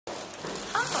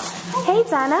Hey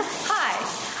Dana.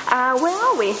 Hi. Where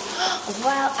are we?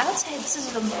 Well, I would say this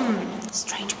is a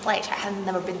strange place. I have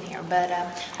never been here, but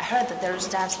I heard that there's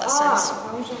dance lessons.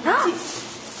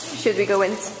 Should we go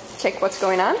and check what's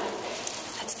going on?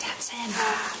 Let's dance in.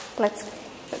 Let's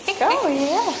go,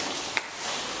 yeah.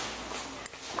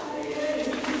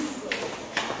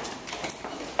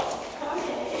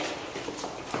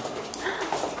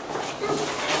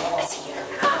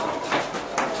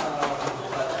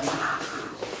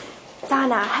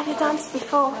 Dana, have you danced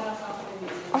before?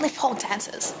 Only folk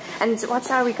dances. And what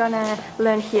are we gonna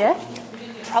learn here?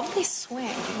 Probably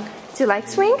swing. Do you like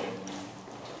swing?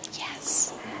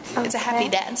 Yes. Okay. It's a happy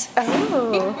dance.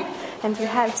 Oh, and you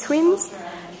have twins?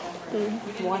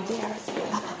 One there.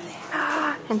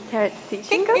 And they're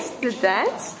teaching us to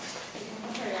dance?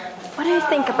 What do you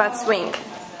think about swing?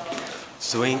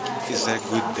 Swing is a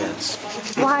good dance.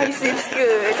 Why is it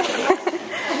good?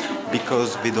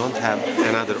 Because we don't have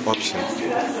another option.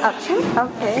 Option?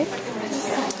 Okay.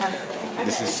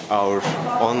 This is our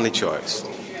only choice.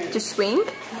 To swing?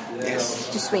 Yes.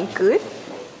 To swing good?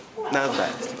 Not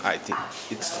bad, I think.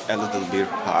 It's a little bit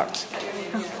hard.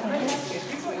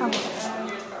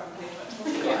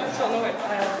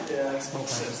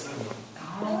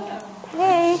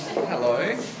 Hey.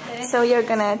 Hello. So you're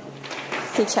gonna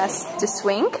teach us to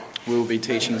swing? We'll be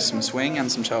teaching some swing and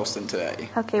some Charleston today.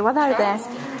 Okay, what are the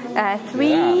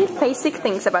three basic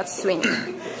things about swing?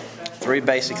 3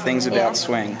 basic things about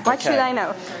swing. What should I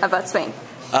know about swing?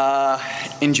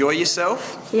 Enjoy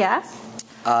yourself. Yeah?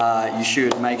 You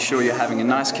should make sure you're having a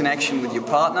nice connection with your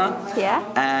partner. Yeah?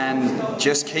 And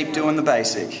just keep doing the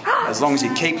basic. As long as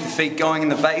you keep the feet going in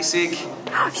the basic.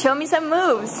 Show me some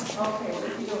moves.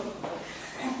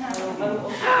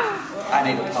 I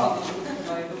need a partner.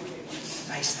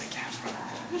 Face the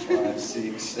camera. 5,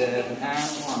 6, 7, and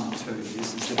 1, 2.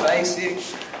 This is the basic.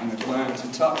 I'm going to learn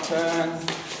to tuck turn.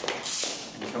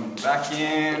 And come back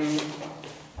in.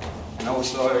 And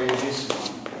also this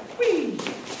one. Whee!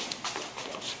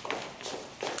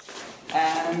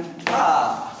 And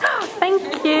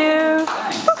Thank you.